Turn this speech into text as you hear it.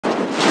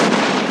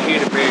here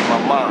to bury my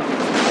mom.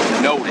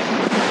 You know that.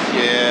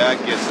 Yeah, I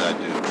guess I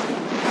do.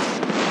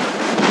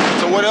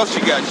 So what else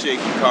you got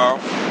shaking, Carl?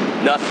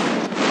 Nothing.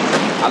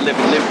 I live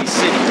in Liberty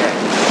City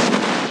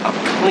now. I'm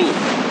clean.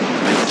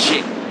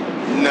 Legit.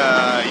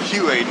 Nah,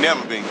 you ain't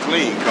never been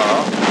clean,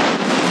 Carl.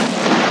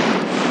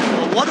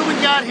 Well, what do we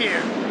got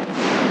here?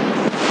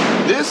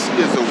 This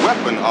is a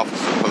weapon,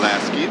 Officer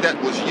Pulaski, that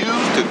was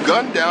used to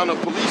gun down a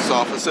police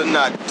officer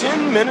not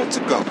 10 minutes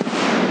ago.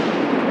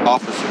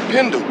 Officer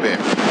Pendleberry.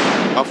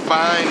 A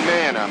fine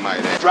man, I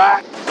might add.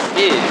 Right?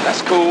 Yeah,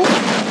 that's cool.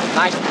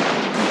 Nice.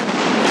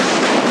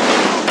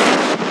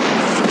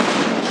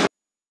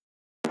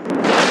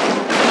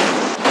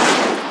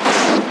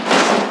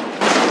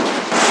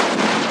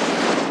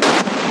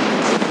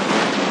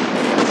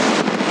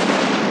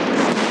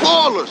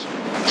 Ballers!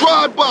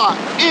 Drive-by!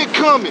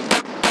 Incoming!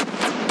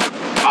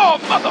 Oh,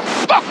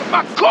 motherfucker,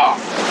 my car!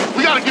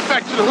 We gotta get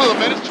back to the hood,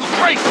 man. It's too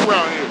crazy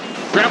around here.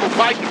 Grab a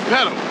bike and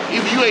pedal.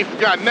 Even you ain't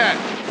forgotten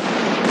that.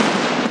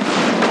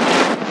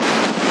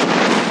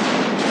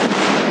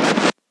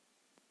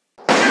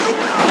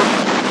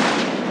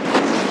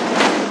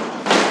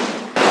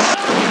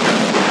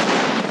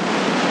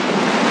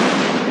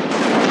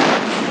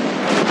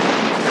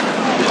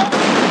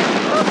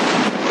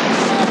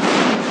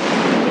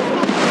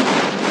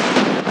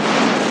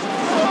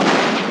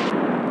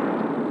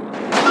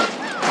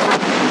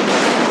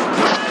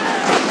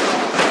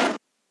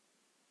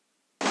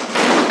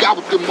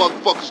 Them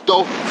motherfuckers,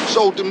 though.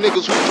 Showed them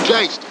niggas who's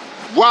gangster.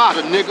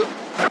 Rider,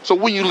 nigga. So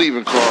when you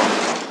leaving, Carl?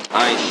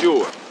 I ain't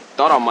sure.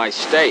 Thought I might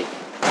stay.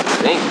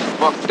 Things is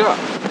fucked up.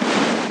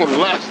 Well, the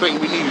last thing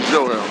we need is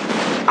your help.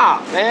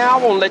 Ah, man, I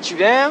won't let you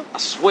down. I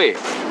swear.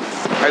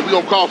 Hey, we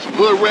gonna call some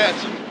hood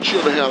rats and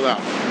chill the hell out.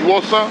 You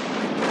want some?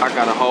 I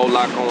got a whole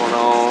lot going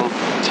on.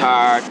 I'm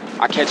tired.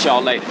 I'll catch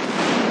y'all later.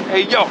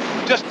 Hey, yo,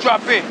 just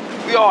drop in.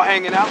 We all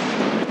hanging out.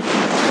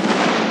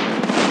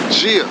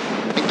 Jill,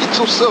 and get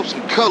yourself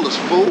some colors,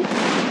 fool.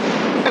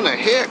 And a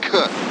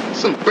haircut.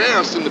 It's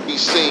embarrassing to be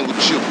seen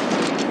with you.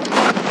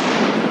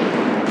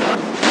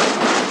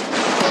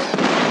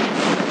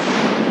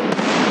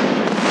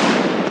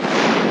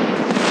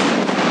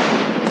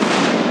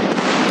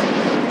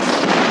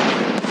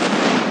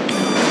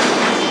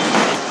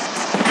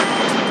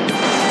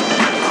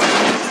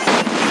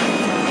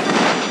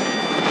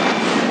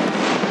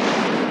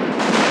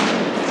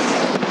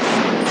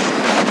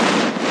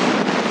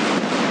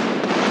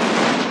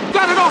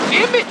 Got it off,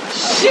 damn it!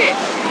 Shit!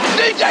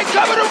 DJ,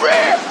 cover the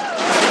rear!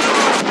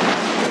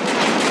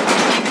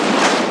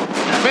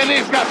 Man,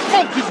 they got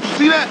smoke. Did you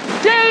see that?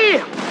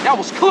 Damn! That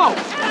was close.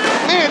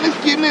 Man, it's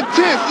getting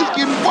intense. It's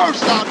getting worse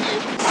out here.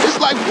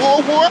 It's like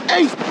World War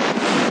VIII.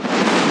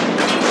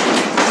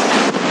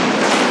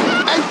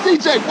 Hey,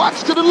 DJ,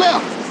 watch to the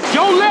left.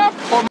 Your left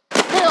or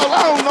Hell,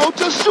 I don't know.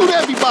 Just shoot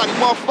everybody,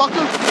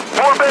 motherfucker.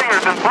 4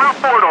 bangers in Blue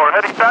Corridor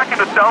heading back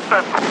into South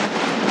Central.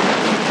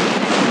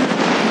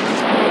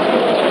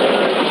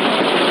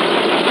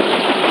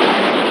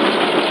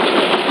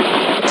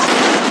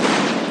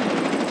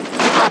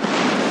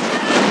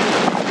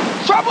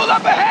 trouble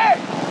up ahead?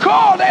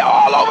 Carl, they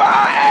all over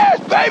our ass,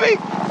 baby!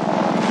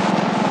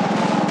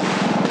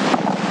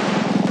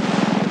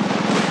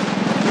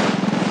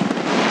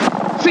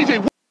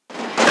 CJ,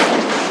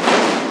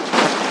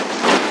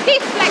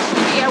 This place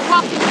will be a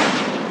rocket.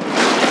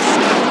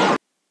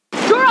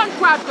 You're on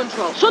crowd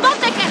control, so don't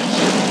take any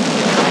shit.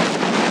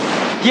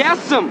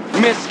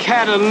 Yes'm, Miss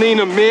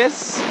Catalina,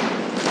 miss.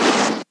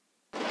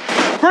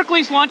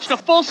 Berkeley's launched a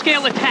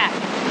full-scale attack.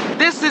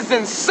 This is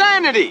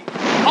insanity!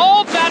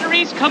 All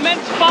batteries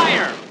commence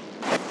fire.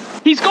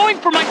 He's going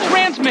for my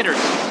transmitters.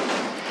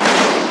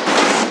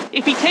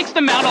 If he takes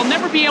them out, I'll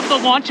never be able to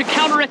launch a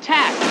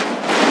counterattack.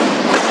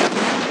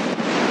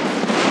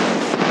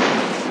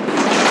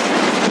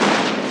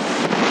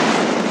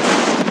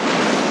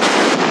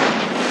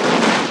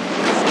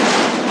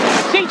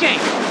 CJ,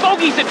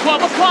 bogey's at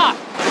 12 o'clock.